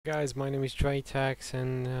Guys, my name is Draytax,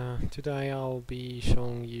 and today I'll be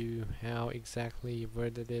showing you how exactly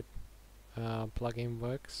WorldEditor plugin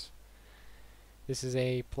works. This is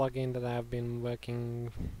a plugin that I've been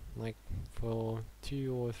working like for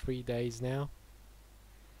 2 or 3 days now,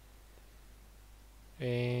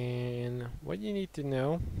 and what you need to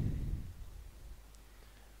know,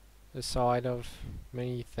 aside of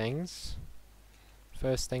many things,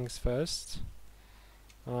 first things first,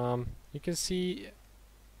 you can see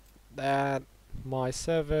that my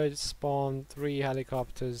server spawned 3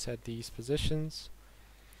 helicopters at these positions.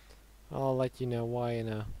 I'll let you know why in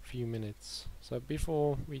a few minutes. So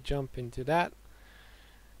before we jump into that,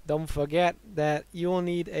 don't forget that you'll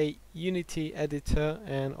need a Unity editor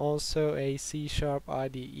and also a C#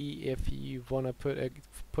 IDE if you want to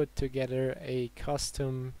put together a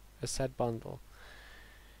custom asset bundle.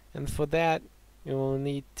 And for that, you'll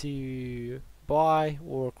need to buy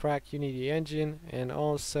or crack Unity engine, and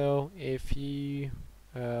also if you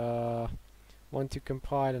want to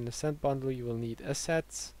compile an asset bundle, you will need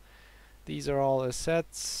assets. These are all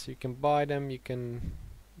assets. You can buy them, you can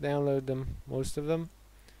download them, most of them.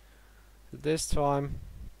 This time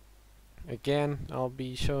again I'll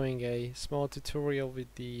be showing a small tutorial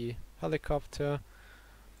with the helicopter.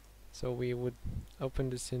 So we would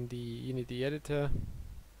open this in the Unity editor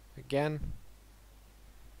again.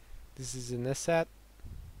 This is an asset.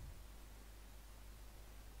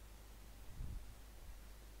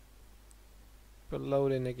 But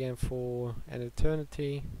load in again for an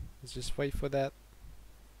eternity. Let's just wait for that.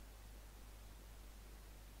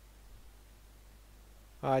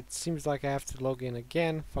 It seems like I have to log in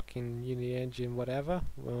again. Fucking Unity engine, whatever.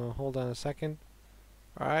 Hold on a second.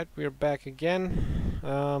 Alright, we're back again.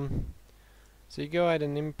 So you go ahead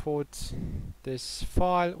and import this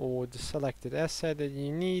file or the selected asset that you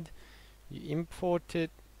need. You import it,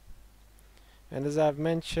 and as I've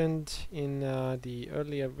mentioned in the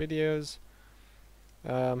earlier videos,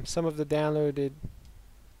 some of the downloaded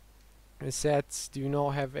assets do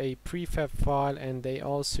not have a prefab file, and they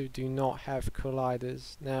also do not have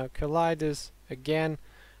colliders. Now colliders, again,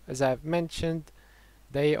 as I've mentioned,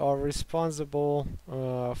 they are responsible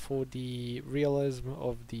for the realism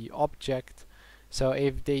of the object. So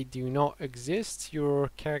if they do not exist,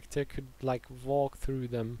 your character could like walk through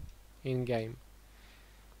them in game.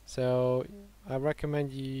 So I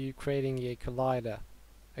recommend you creating a collider.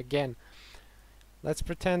 Again, let's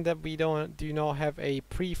pretend that we do not have a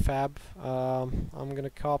prefab. I'm gonna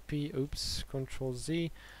copy, Control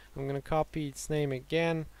Z. I'm gonna copy its name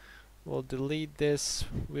again. We'll delete this.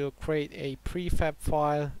 We'll create a prefab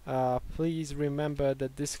file. Please remember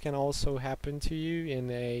that this can also happen to you in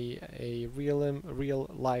a real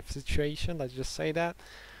life situation. Let's just say that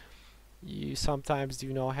you sometimes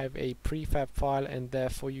do not have a prefab file, and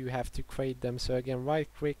therefore you have to create them. So again, right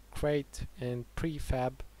click, create, and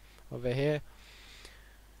prefab over here,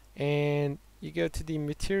 and you go to the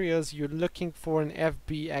materials. You're looking for an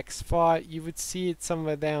FBX file. You would see it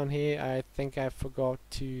somewhere down here. I think I forgot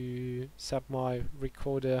to set my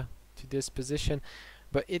recorder to this position,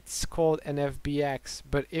 but it's called an FBX.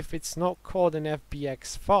 But if it's not called an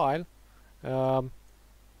FBX file,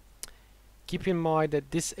 keep in mind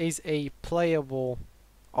that this is a playable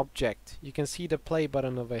object. You can see the play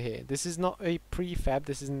button over here. This is not a prefab,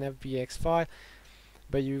 this is an FBX file,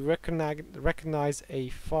 but you recognize a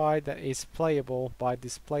file that is playable by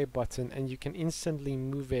this play button, and you can instantly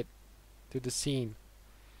move it to the scene.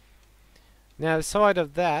 Now, aside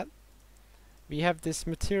of that, we have this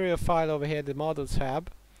material file over here, the model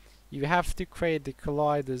tab. You have to create the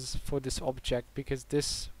colliders for this object because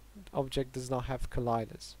this object does not have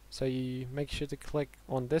colliders. So you make sure to click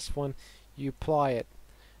on this one, you apply it.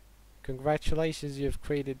 Congratulations, you have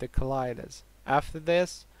created the colliders. After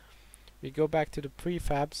this, we go back to the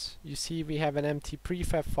prefabs. You see we have an empty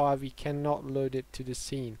prefab file. We cannot load it to the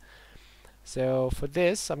scene. So for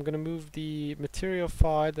this, I'm going to move the material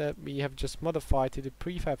file that we have just modified to the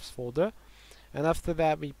prefabs folder, and after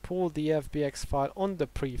that we pull the FBX file on the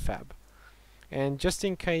prefab. And just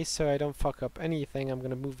in case, so I don't fuck up anything, I'm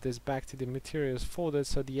going to move this back to the materials folder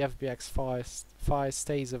so the FBX file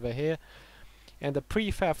stays over here. And the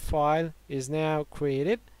prefab file is now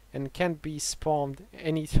created and can be spawned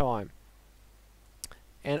anytime.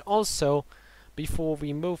 And also, before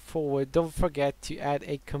we move forward, don't forget to add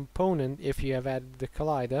a component if you have added the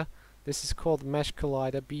collider. This is called Mesh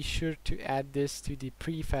Collider. Be sure to add this to the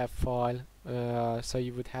prefab file so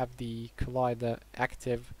you would have the collider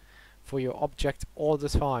active for your object all the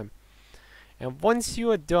time. And once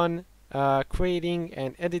you are done creating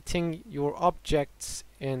and editing your objects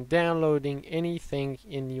and downloading anything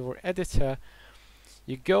in your editor,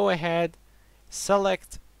 you go ahead,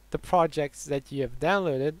 select the projects that you have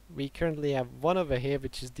downloaded. We currently have one over here,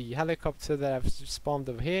 which is the helicopter that I've spawned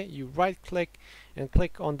over here. You right click and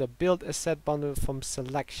click on the build asset bundle from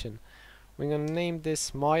selection. We're going to name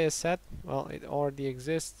this my asset. Well, it already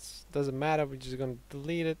exists, doesn't matter, we're just going to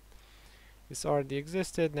delete it. This already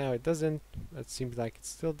existed, now it doesn't. It seems like it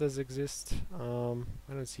still does exist. I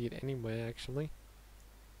don't see it anywhere actually.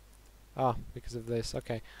 Ah, because of this.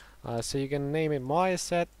 Okay, so you're going to name it my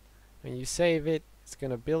asset. When you save it, it's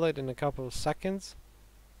going to build it in a couple of seconds.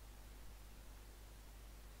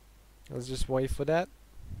 Let's just wait for that.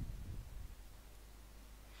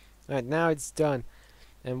 Alright, now it's done.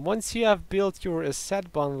 And once you have built your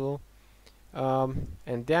asset bundle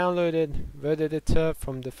and downloaded WorldEditor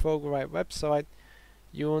from the Frogwrite website,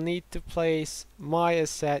 you will need to place my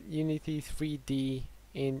asset Unity 3D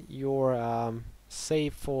in your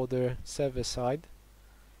save folder server side.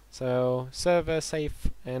 So server,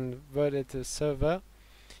 save, and WorldEditor server.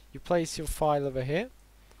 You place your file over here,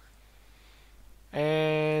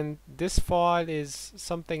 and this file is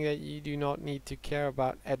something that you do not need to care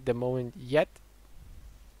about at the moment yet.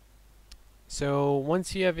 So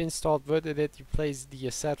once you have installed WorldEditor, you place the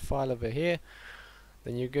asset file over here,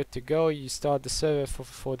 then you're good to go. You start the server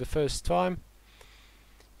for the first time,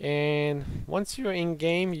 and once you're in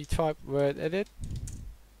game, you type WorldEdit.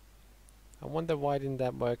 I wonder why didn't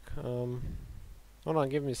that work. Hold on,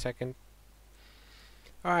 give me a second.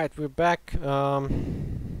 Alright, we're back. Now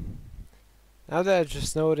that I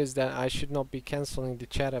just noticed that I should not be cancelling the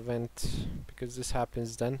chat event, because this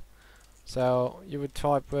happens then. So you would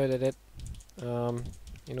type WorldEdit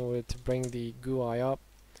in order to bring the GUI up.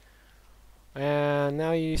 And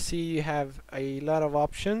now you see you have a lot of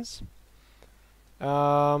options.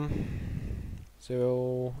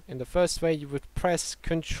 So in the first way, you would press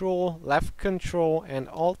Control, left Control and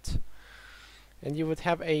Alt, and you would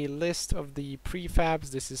have a list of the prefabs.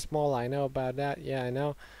 This is small, I know about that, yeah, I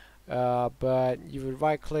know. But you would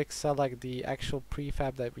right click, select the actual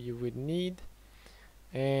prefab that you would need,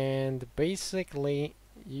 and basically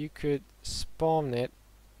you could spawn it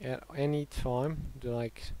at any time,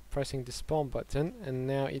 like pressing the spawn button, and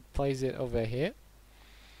now it plays it over here.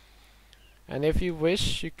 And if you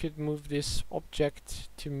wish, you could move this object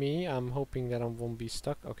to me. I'm hoping that I won't be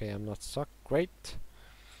stuck. Okay, I'm not stuck. Great.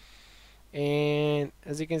 And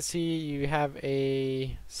as you can see, you have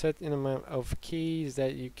a certain amount of keys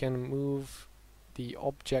that you can move the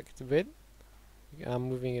object with. I'm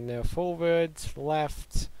moving it now forward,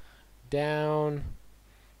 left, down,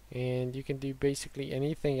 and you can do basically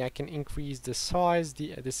anything. I can increase the size.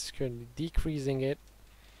 This is currently decreasing it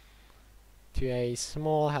to a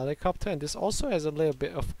small helicopter, and this also has a little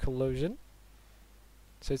bit of collision,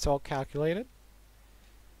 so it's all calculated.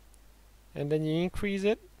 And then you increase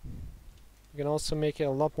it. You can also make it a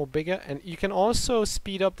lot more bigger, and you can also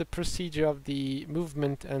speed up the procedure of the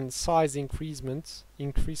movement and size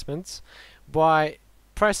increasements by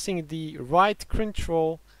pressing the right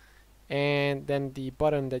control and then the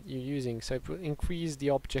button that you're using. So it will increase the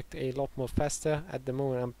object a lot more faster. At the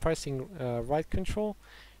moment I'm pressing right control.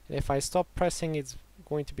 If I stop pressing, it's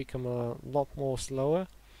going to become a lot more slower.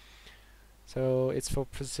 So it's for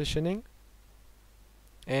positioning.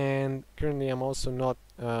 And currently I'm also not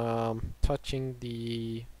touching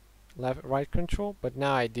the right control, but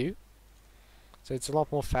now I do. So it's a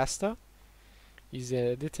lot more faster. Easy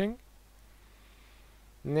editing.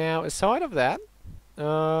 Now aside of that,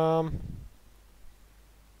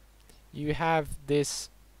 you have this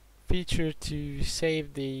feature to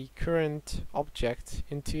save the current object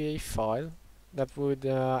into a file that would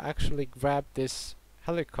actually grab this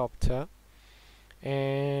helicopter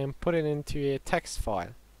and put it into a text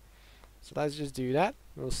file. So let's just do that.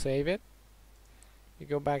 We'll save it. You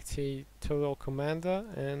go back to Total Commander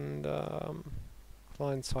and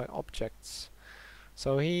client-side objects.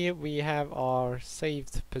 So here we have our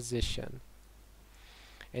saved position,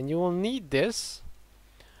 and you will need this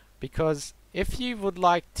because if you would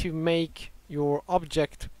like to make your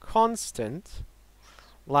object constant,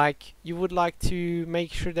 like you would like to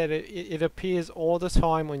make sure that it appears all the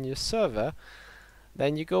time on your server,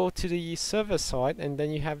 then you go to the server side and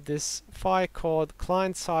then you have this file called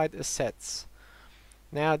client-side assets.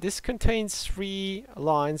 Now this contains 3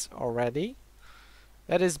 lines already.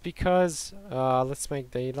 That is because let's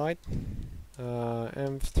make daylight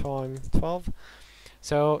env time 12.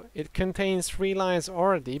 So it contains 3 lines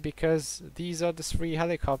already because these are the 3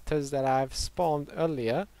 helicopters that I've spawned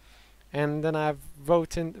earlier, and then I've wrote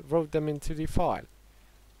them into the file.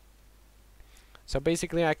 So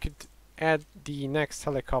basically I could add the next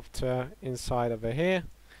helicopter inside over here.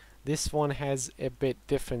 This one has a bit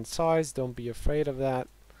different size, don't be afraid of that.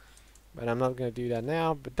 but I'm not going to do that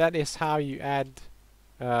now. But that is how you add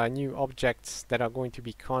new objects that are going to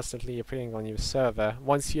be constantly appearing on your server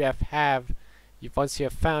once you once you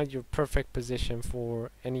have found your perfect position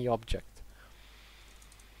for any object.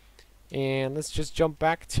 And let's just jump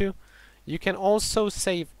back to, you can also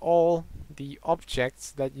save all the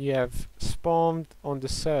objects that you have spawned on the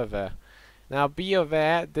server. Now be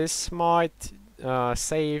aware, this might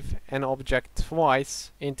save an object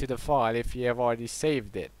twice into the file if you have already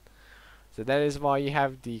saved it. So that is why you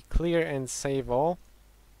have the clear and save all.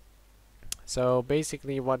 So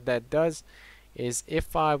basically what that does is,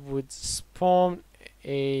 if I would spawn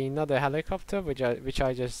another helicopter, which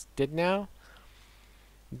I just did now,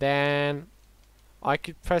 then I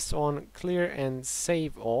could press on clear and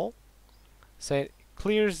save all. So it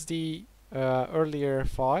clears the earlier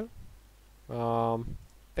file. I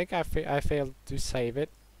think I failed to save it.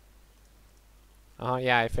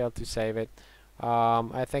 Yeah, I failed to save it.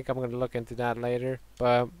 I think I'm going to look into that later.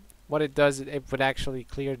 But what it does, it would actually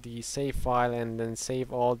clear the save file and then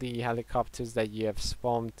save all the helicopters that you have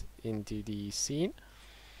spawned into the scene.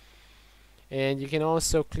 And you can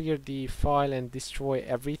also clear the file and destroy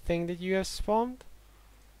everything that you have spawned,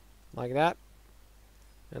 like that.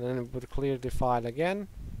 And then it would clear the file again.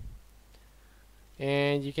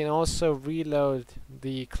 And you can also reload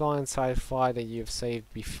the client-side file that you've saved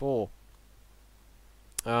before.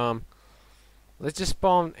 Let's just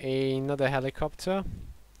spawn another helicopter.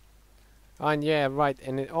 And yeah, right,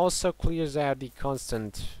 and it also clears out the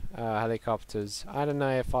constant helicopters. I don't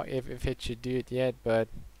know if it should do it yet, but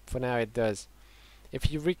for now it does.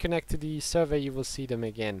 If you reconnect to the server, you will see them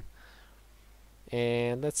again.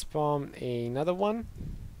 And let's spawn another one.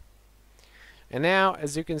 And now,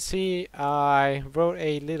 as you can see, I wrote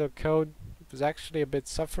a little code. It was actually a bit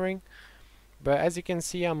suffering, but as you can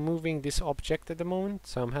see, I'm moving this object at the moment,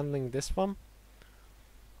 so I'm handling this one.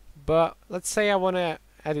 But let's say I want to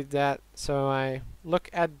edit that, so I look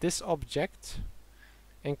at this object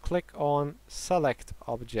and click on select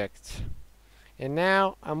object, and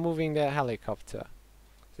now I'm moving that helicopter.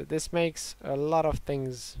 So this makes a lot of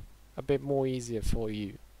things a bit more easier for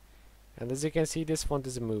you. And as you can see, this one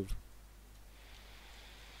doesn't move.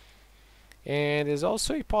 And there's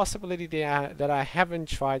also a possibility that I haven't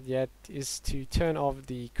tried yet, is to turn off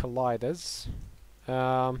the colliders.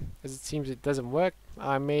 As it seems it doesn't work.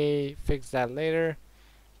 I may fix that later.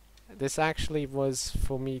 This actually was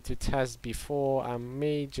for me to test before. I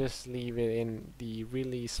may just leave it in the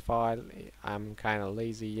release file. I'm kind of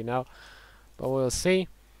lazy, you know, but we'll see.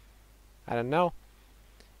 I don't know.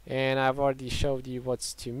 And I've already showed you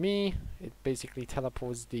what's to me. It basically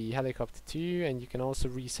teleports the helicopter to you, and you can also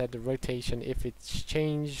reset the rotation if it's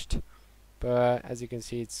changed, but as you can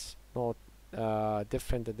see, it's not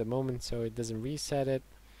different at the moment, so it doesn't reset it.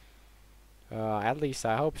 At least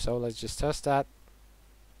I hope so. Let's just test that.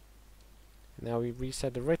 Now we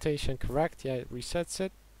reset the rotation, correct? Yeah, it resets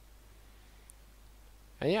it.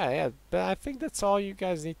 And yeah, but I think that's all you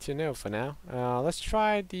guys need to know for now. Let's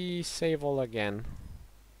try the save all again.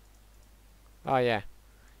 Oh yeah,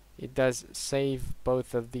 it does save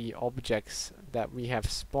both of the objects that we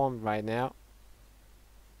have spawned right now.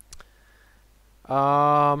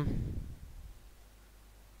 I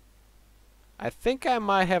think I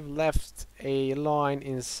might have left a line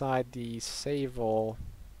inside the save all,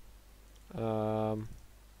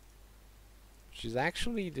 which is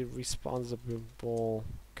actually the responsible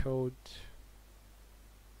code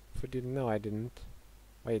for the, no I didn't,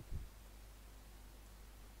 wait,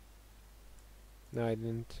 no I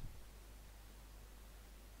didn't.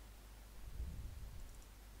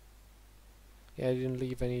 Yeah, I didn't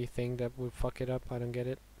leave anything that would fuck it up. I don't get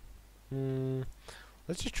it.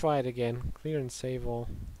 Let's just try it again. Clear and save all.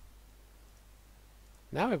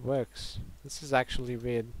 Now it works. This is actually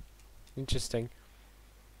weird. Interesting.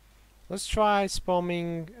 Let's try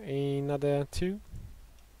spamming another two.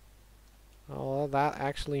 Oh, that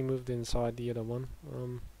actually moved inside the other one.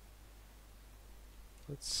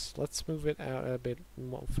 Let's move it out a bit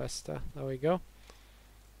more faster. There we go.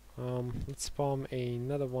 Let's spam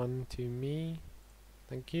another one to me.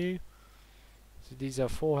 Thank you. So these are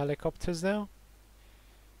 4 helicopters now.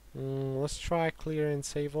 Let's try clear and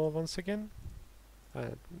save all once again.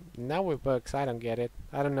 Now it works. I don't get it.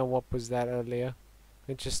 I don't know what was that earlier.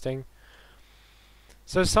 Interesting.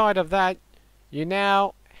 So aside of that, you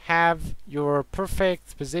now have your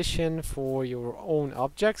perfect position for your own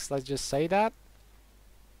objects. Let's just say that.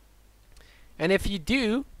 And if you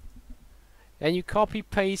do, then you copy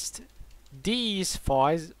paste these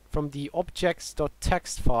files from the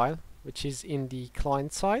objects.txt file, which is in the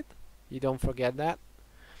client side. You don't forget that.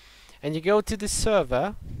 And you go to the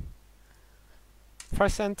server,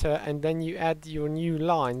 press enter, and then you add your new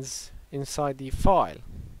lines inside the file.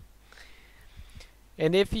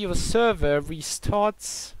 And if your server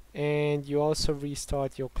restarts and you also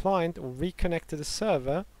restart your client or reconnect to the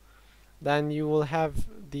server, then you will have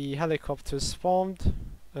the helicopter spawned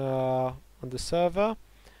on the server.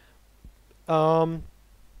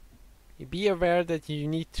 Be aware that you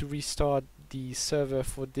need to restart the server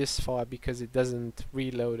for this file because it doesn't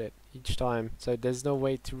reload it each time, so there's no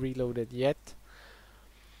way to reload it yet.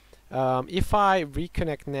 If I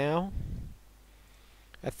reconnect now,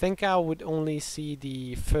 I think I would only see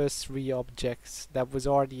the first 3 objects that was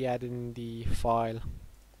already added in the file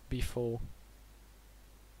before.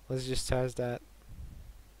 Let's just test that.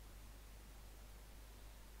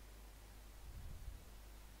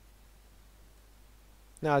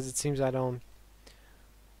 Now, as it seems, I don't.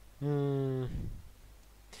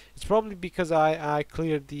 It's probably because I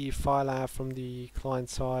cleared the file out from the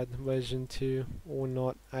client side version 2 or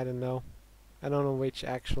not. I don't know. I don't know which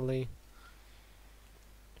actually.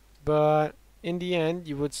 But in the end,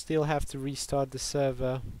 you would still have to restart the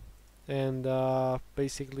server and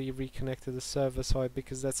basically reconnect to the server side,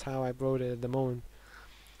 because that's how I wrote it at the moment.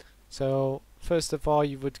 So first of all,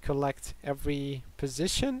 you would collect every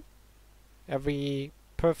position, every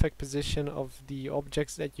perfect position of the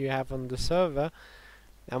objects that you have on the server,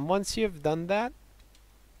 and once you've done that,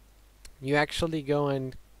 you actually go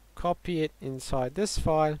and copy it inside this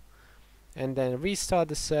file and then restart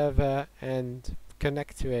the server and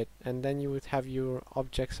connect to it, and then you would have your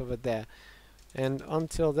objects over there. And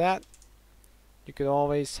until that, you could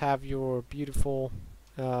always have your beautiful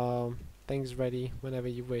things ready whenever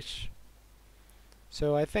you wish.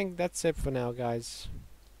 So I think that's it for now, guys.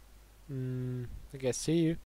 I guess see you.